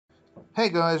Hey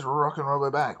guys, Rock and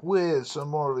Robo back with some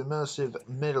more of Immersive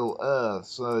Middle Earth.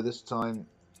 So this time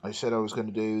I said I was going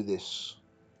to do this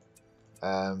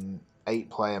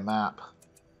 8-player map,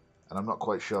 and I'm not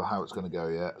quite sure how it's going to go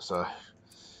yet. So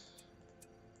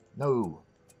no,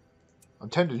 I'm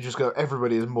tempted to just go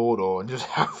everybody as Mordor and just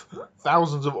have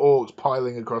thousands of orcs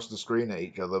piling across the screen at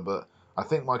each other, but I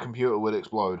think my computer would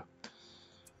explode.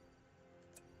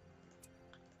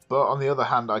 But on the other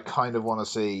hand, I kind of want to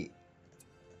see.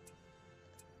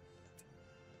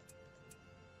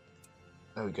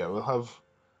 There we go.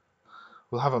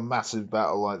 We'll have a massive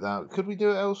battle like that. Could we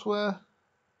do it elsewhere?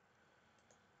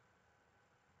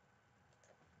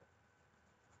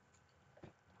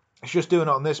 It's just doing it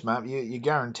on this map. You're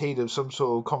guaranteed of some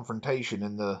sort of confrontation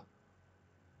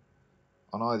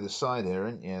on either side here,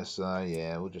 aren't you? So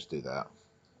yeah, we'll just do that.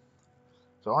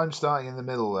 So I'm starting in the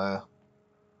middle there.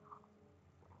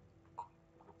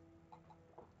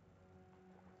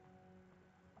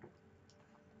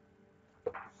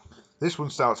 This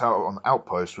one starts out on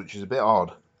Outpost, which is a bit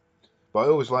odd, but I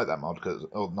always like that mod because,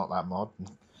 oh, not that mod,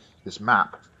 this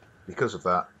map, because of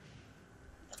that.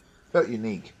 Felt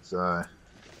unique. So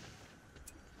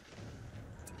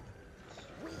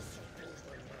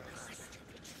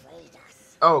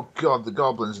oh god, the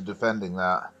goblins are defending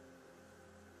that.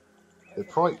 They're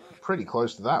pretty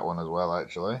close to that one as well,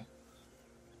 actually.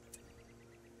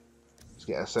 Let's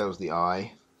get ourselves the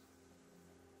eye.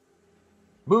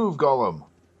 Move, Golem!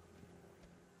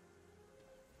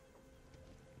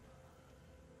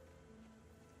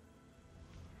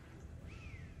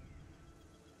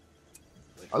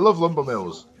 I love lumber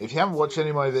mills. If you haven't watched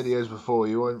any of my videos before,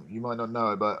 you might not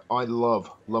know it, but I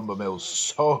love lumber mills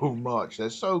so much. They're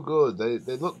so good.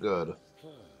 They look good.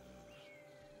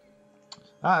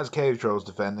 That has cave trolls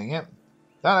defending it.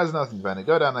 That has nothing defending.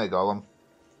 Go down there, Golem.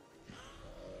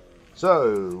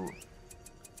 So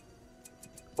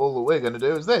all that we're going to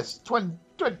do is this: 20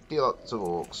 lots of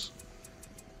orcs.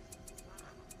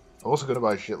 I'm also going to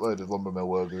buy a shitload of lumber mill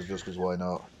workers just because why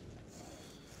not?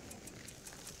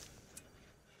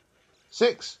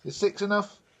 6? Is 6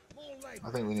 enough? I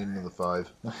think we need another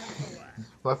 5.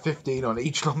 We'll have 15 on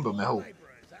each lumber mill.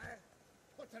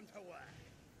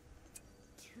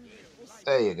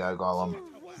 There you go, Golem.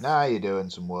 Now you're doing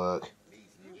some work.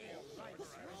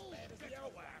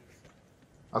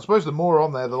 I suppose the more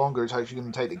on there, the longer it's actually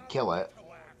going to take to kill it.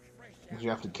 Because you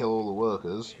have to kill all the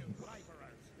workers.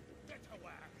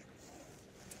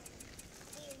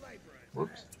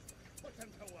 Whoops.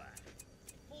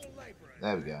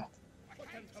 There we go.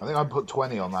 I think I put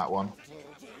 20 on that one.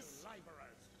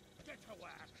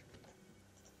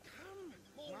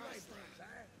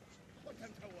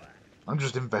 I'm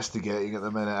just investigating at the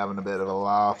minute, having a bit of a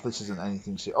laugh. This isn't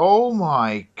anything serious. Oh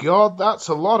my god, that's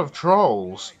a lot of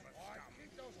trolls.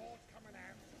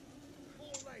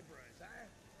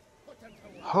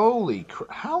 Holy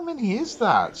crap. How many is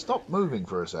that? Stop moving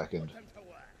for a second.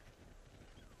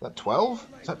 Is that 12?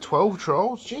 Is that 12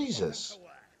 trolls? Jesus.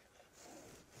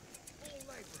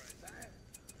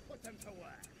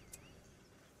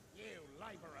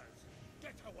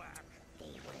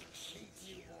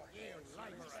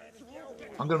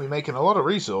 I'm going to be making a lot of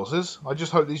resources. I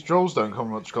just hope these trolls don't come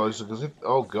much closer, because if...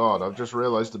 Oh god, I've just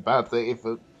realised the bad thing.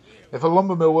 If a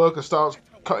lumber mill worker starts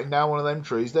cutting down one of them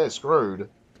trees, they're screwed.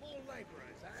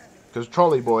 Because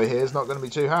Trolley Boy here is not going to be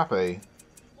too happy.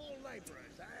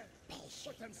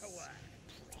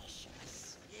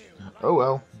 Oh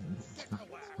well.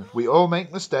 We all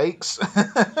make mistakes.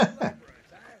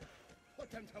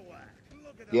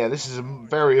 Yeah, this is a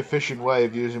very efficient way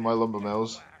of using my lumber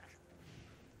mills.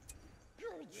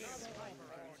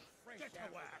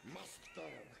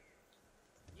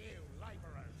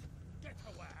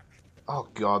 Oh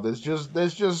god, there's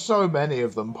just so many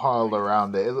of them piled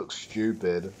around it. It looks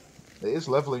stupid. It is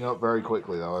leveling up very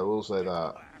quickly though, I will say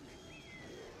that.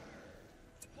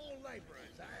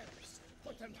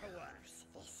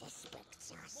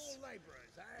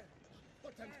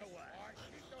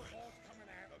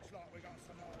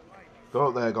 Go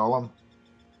up there, Golem.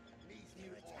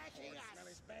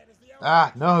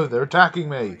 Ah, no, they're attacking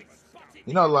me.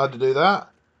 You're not allowed to do that.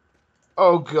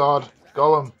 Oh god,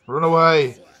 Golem, run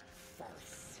away.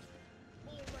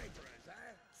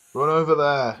 Run over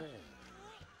there.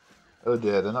 Oh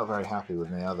dear, they're not very happy with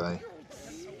me, are they?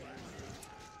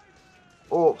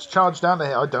 Orcs, charge down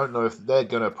here. I don't know if they're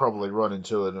going to probably run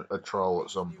into a troll at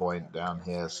some point down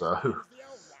here, so...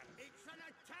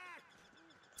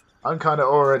 I'm kind of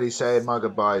already saying my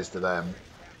goodbyes to them.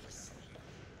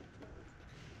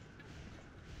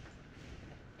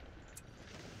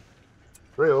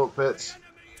 Three orc pits.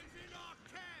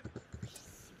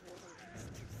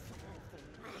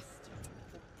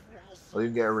 I'll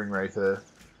even get a ring wraith here.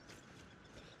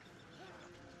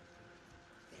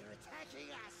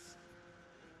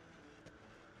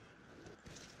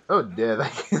 Oh dear,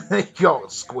 they got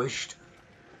squished.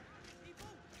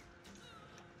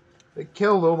 They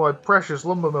killed all my precious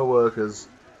lumber mill workers.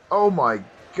 Oh my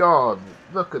god,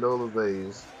 look at all of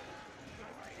these.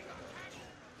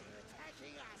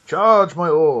 Charge, my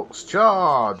orcs,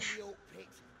 charge!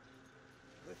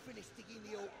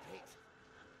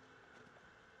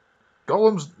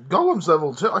 Golem's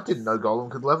level 2. I didn't know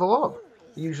Golem could level up.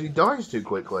 He usually dies too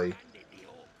quickly.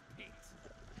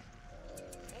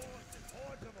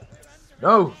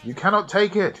 No, you cannot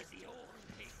take it.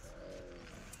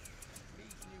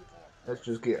 Let's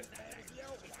just get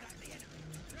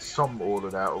some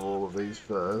ordered out of all of these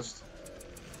first.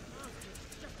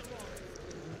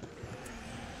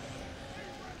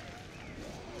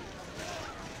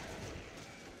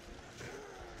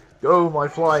 Go, my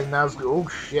flying Nazgul. Oh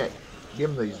shit.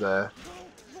 Give him these there.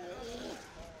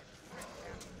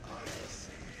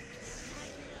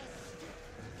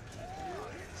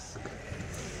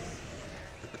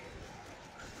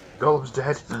 Golem's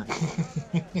dead.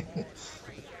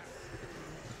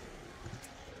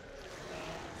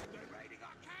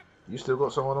 You still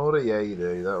got someone order? Yeah, you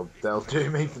do. That'll do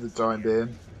me for the time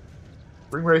being.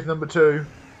 Ring wraith number 2.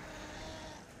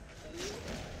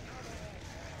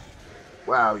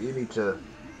 Wow, you need to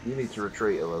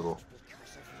retreat a little.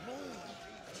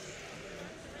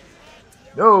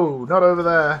 No, not over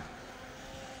there.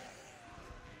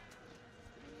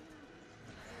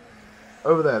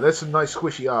 Over there. There's some nice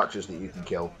squishy archers that you can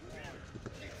kill.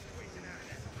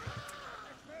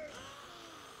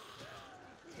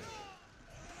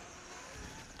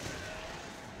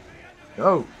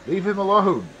 No, leave him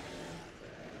alone.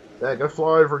 There, go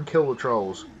fly over and kill the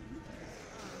trolls.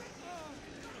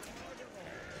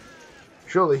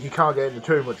 Surely he can't get into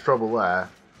too much trouble there.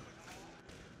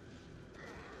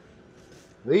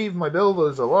 Leave my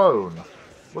builders alone.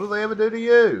 What do they ever do to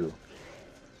you?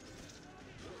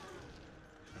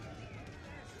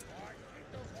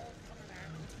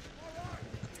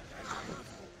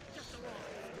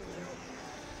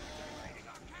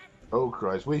 Oh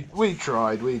Christ, we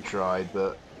tried,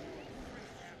 but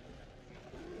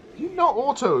do you not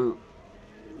auto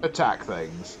attack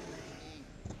things?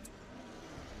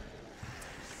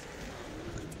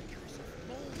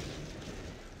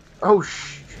 Oh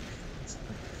shit.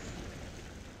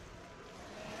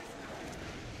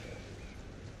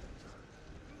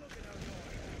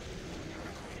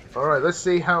 Alright, let's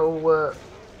see how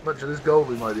much of this gold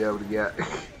we might be able to get.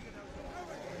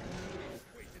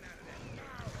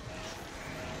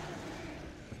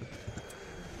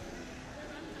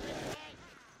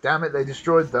 Damn it, they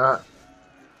destroyed that.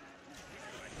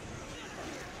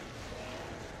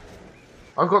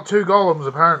 I've got 2 golems,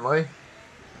 apparently.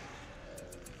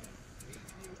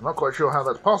 I'm not quite sure how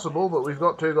that's possible, but we've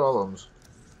got 2 golems.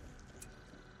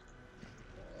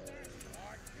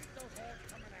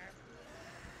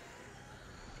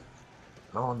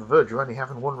 I'm on the verge of only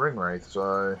having 1 ring wraith,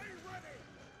 so...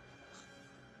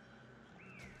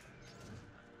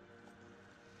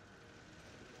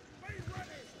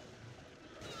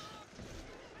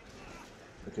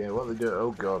 Okay, what are they doing?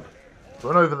 Oh god.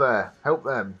 Run over there. Help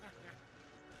them.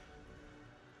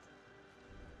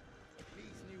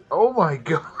 Oh my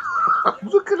god.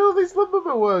 Look at all these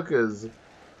lumbermill workers.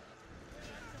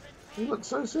 They look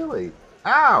so silly.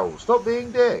 Ow! Stop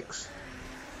being dicks.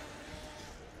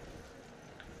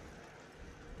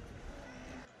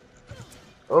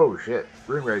 Oh shit.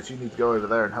 Ring wraiths, you need to go over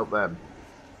there and help them.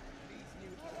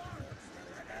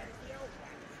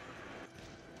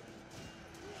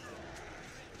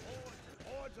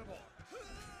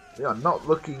 They are not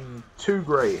looking too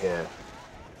great here.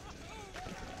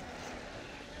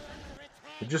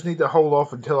 I just need to hold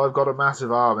off until I've got a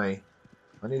massive army.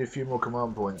 I need a few more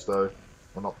command points though.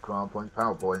 Well, not command points,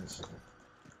 power points.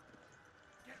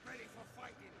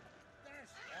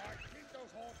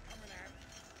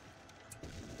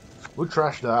 We'll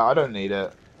trash that, I don't need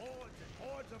it.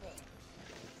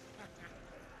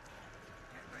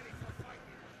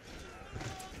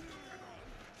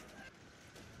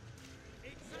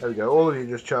 There we go, all of you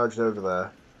just charged over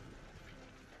there.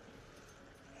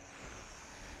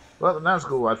 Well, the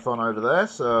Nazgul had fun over there,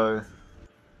 so...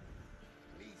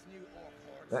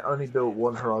 They only built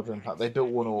 1 Horadrim Palace. They built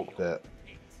 1 Orc Pit.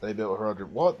 They built a Horadrim...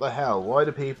 What the hell? Why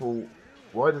do people...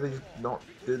 Why do these not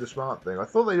do the smart thing? I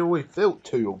thought they'd always built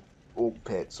 2 Orc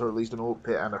Pits, or at least an Orc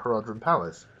Pit and a Horadrim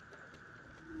Palace.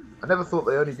 I never thought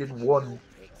they only did 1...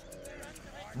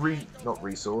 Not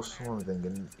resource, what am I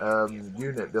thinking?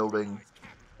 Unit building...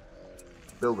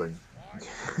 Building.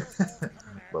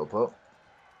 Well put.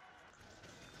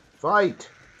 Fight!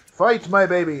 Fight, my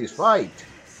babies! Fight!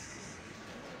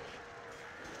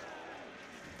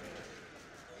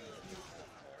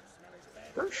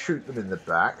 Don't shoot them in the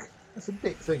back. That's a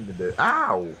dick thing to do.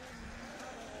 Ow!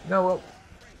 You know what?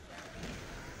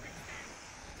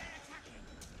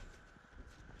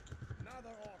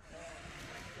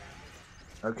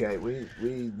 Okay, we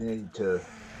need to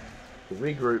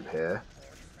regroup here.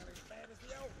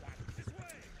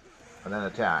 And then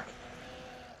attack.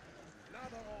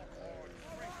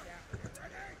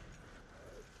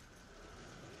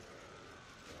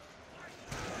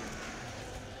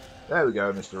 There we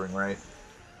go, Mr. Ringwraith.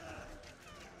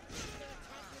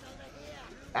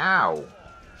 Ow!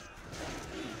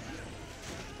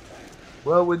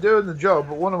 Well, we're doing the job,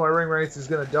 but one of my Ringwraiths is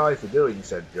going to die for doing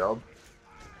said job.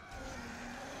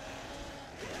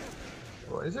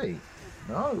 What is he?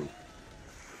 No.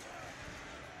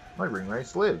 My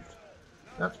Ringwraith's lived.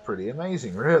 That's pretty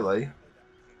amazing, really.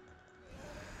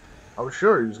 I was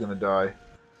sure he was going to die.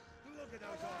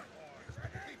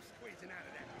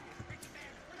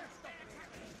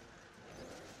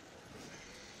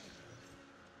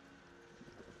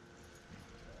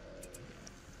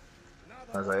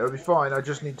 I was like, it'll be fine, I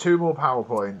just need 2 more power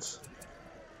points.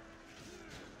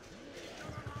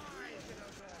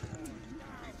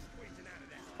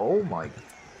 Oh my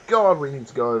god, we need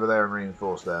to go over there and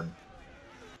reinforce them.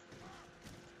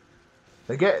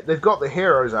 They've got the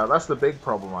heroes out, that's the big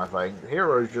problem, I think. The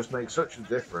heroes just make such a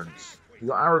difference.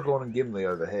 You've got Aragorn and Gimli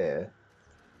over here.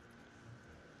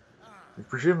 We've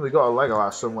presumably got a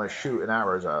Legolas somewhere shooting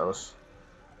arrows at us.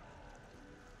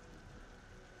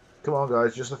 Come on,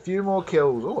 guys, just a few more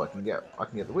kills. Oh, I can get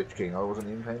the Witch King. I wasn't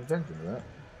even paying attention to that.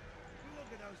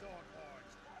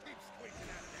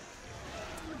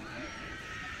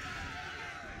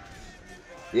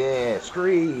 Yeah,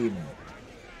 scream!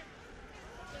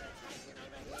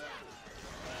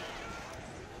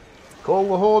 Call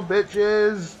the horde,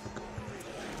 bitches!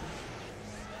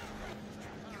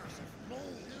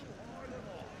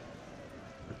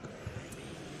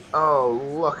 Oh,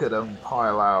 look at them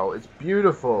pile out. It's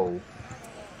beautiful.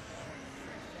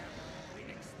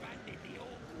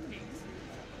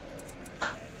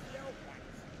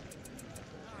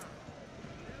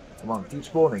 Come on, keep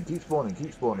spawning, keep spawning,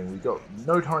 keep spawning. We've got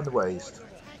no time to waste.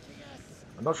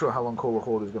 I'm not sure how long Call the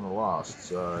Horde is going to last,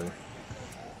 so...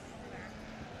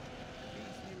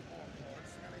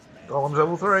 Golem's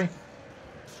level 3.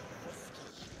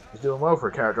 He's doing well for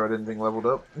a character I didn't think leveled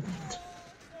up.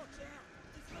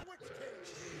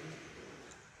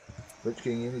 Witch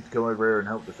King, you need to come over here and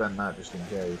help defend that just in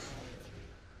case.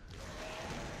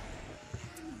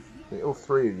 All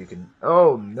 3 of you can...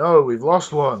 Oh no, we've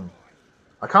lost one!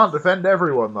 I can't defend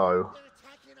everyone though.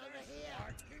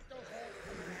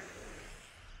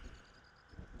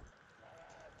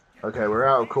 Okay, we're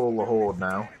out of Call the Horde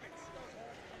now.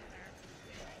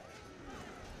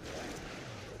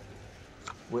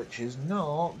 Which is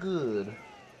not good.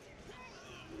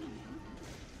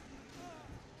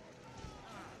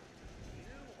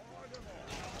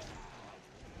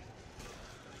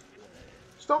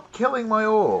 Stop killing my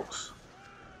orcs.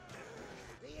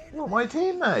 You're my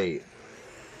teammate.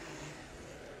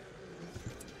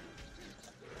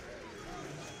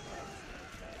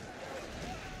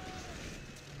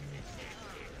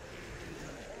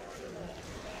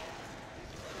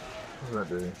 What does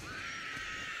that do?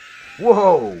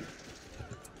 Whoa!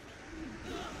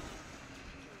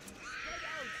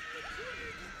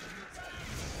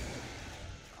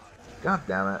 God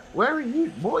damn it. Where are you?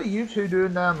 What are you two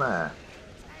doing down there?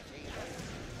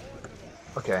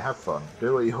 Okay, have fun.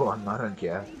 Do what you want, I don't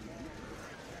care.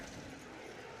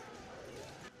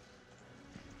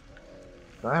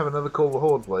 Can I have another Call the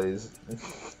Horde, please?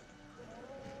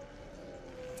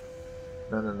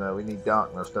 No, we need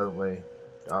darkness, don't we?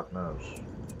 Darkness.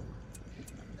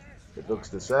 It looks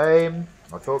the same.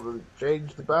 I thought that it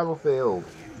changed the battlefield.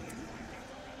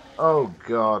 Oh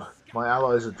god, my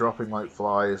allies are dropping like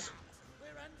flies.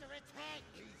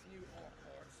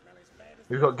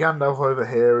 We've got Gandalf over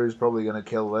here who's probably going to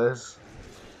kill this.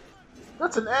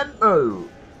 That's an Entmo!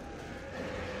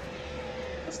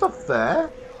 That's not fair.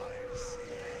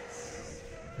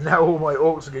 Now all my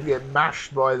orcs are going to get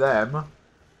mashed by them.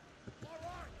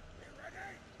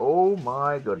 Oh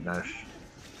my goodness.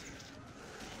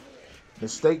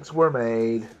 Mistakes were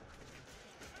made.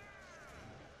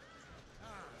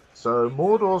 So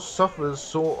Mordor suffers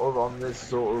sort of on this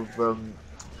sort of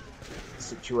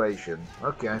situation.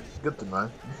 Okay, good to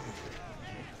know.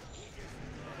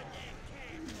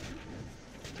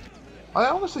 I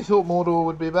honestly thought Mordor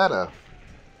would be better.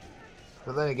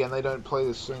 But then again, they don't play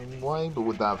the same way, but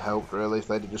would that have helped really if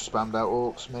they'd have just spammed out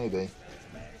orcs? Maybe.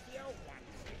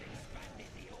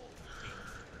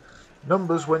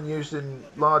 Numbers, when used in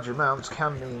large amounts,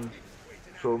 can mean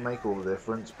sort of make all the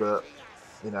difference, but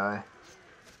you know,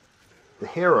 the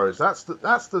heroes, that's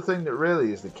the thing that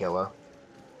really is the killer,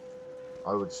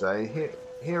 I would say.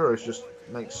 Heroes just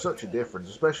make such a difference,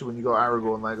 especially when you got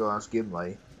Aragorn, Legolas,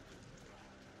 Gimli.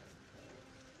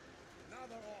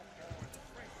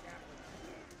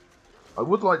 I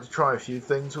would like to try a few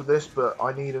things with this, but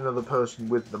I need another person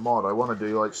with the mod. I want to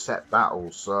do like set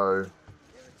battles, so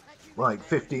like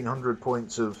 1500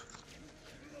 points of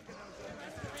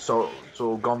sort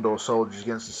of Gondor soldiers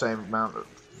against the same amount of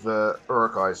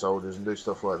Uruk-hai soldiers, and do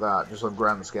stuff like that, just on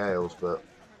grand scales. But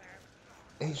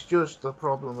it's just the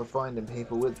problem of finding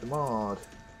people with the mod.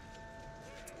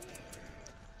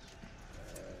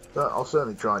 But I'll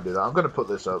certainly try and do that. I'm going to put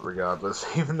this up regardless,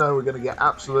 even though we're going to get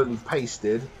absolutely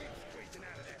pasted.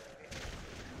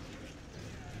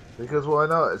 Because why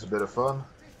not? It's a bit of fun.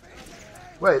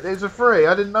 Wait, these are free.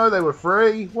 I didn't know they were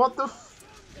free. What the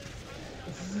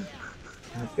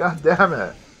God damn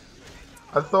it.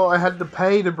 I thought I had to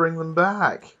pay to bring them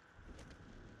back.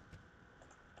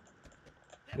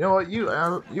 You know what? You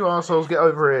assholes, get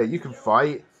over here. You can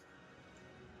fight.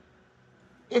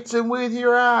 Hit him with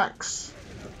your axe.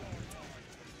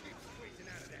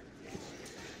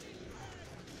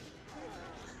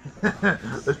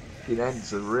 The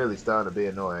ends are really starting to be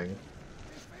annoying.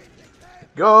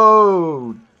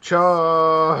 Go!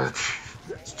 Charge!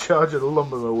 Let's charge at the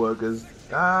lumbermill workers.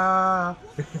 Ah!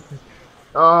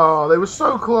 Oh, they were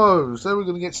so close. They were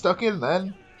going to get stuck in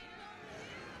then.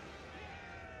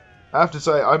 I have to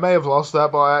say, I may have lost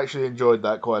that, but I actually enjoyed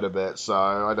that quite a bit, so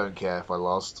I don't care if I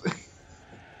lost.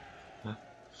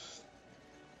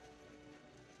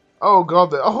 Oh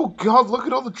god, look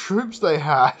at all the troops they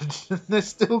had. They're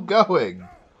still going.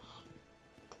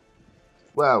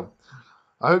 Well,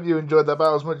 I hope you enjoyed that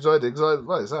battle as much as I did, because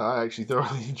like I said, I actually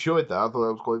thoroughly enjoyed that. I thought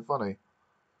that was quite funny.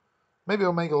 Maybe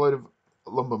I'll make a load of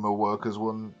lumbermill workers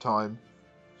one time.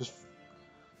 Just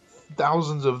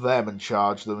thousands of them and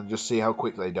charge them and just see how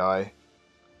quick they die.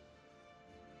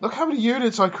 Look how many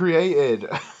units I created.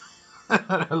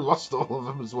 I lost all of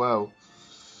them as well.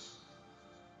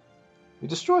 We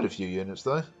destroyed a few units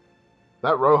though.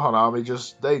 That Rohan army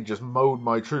they just mowed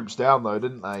my troops down though,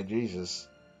 didn't they? Jesus.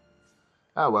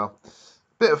 Ah well.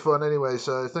 Bit of fun anyway,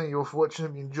 so thank you all for watching.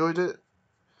 If you enjoyed it.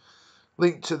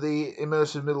 Link to the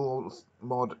Immersive Middle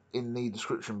mod in the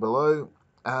description below.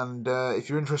 And if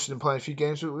you're interested in playing a few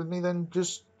games with me, then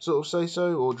just sort of say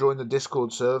so, or join the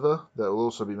Discord server. That will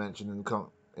also be mentioned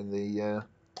in the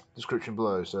description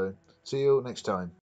below. So see you all next time.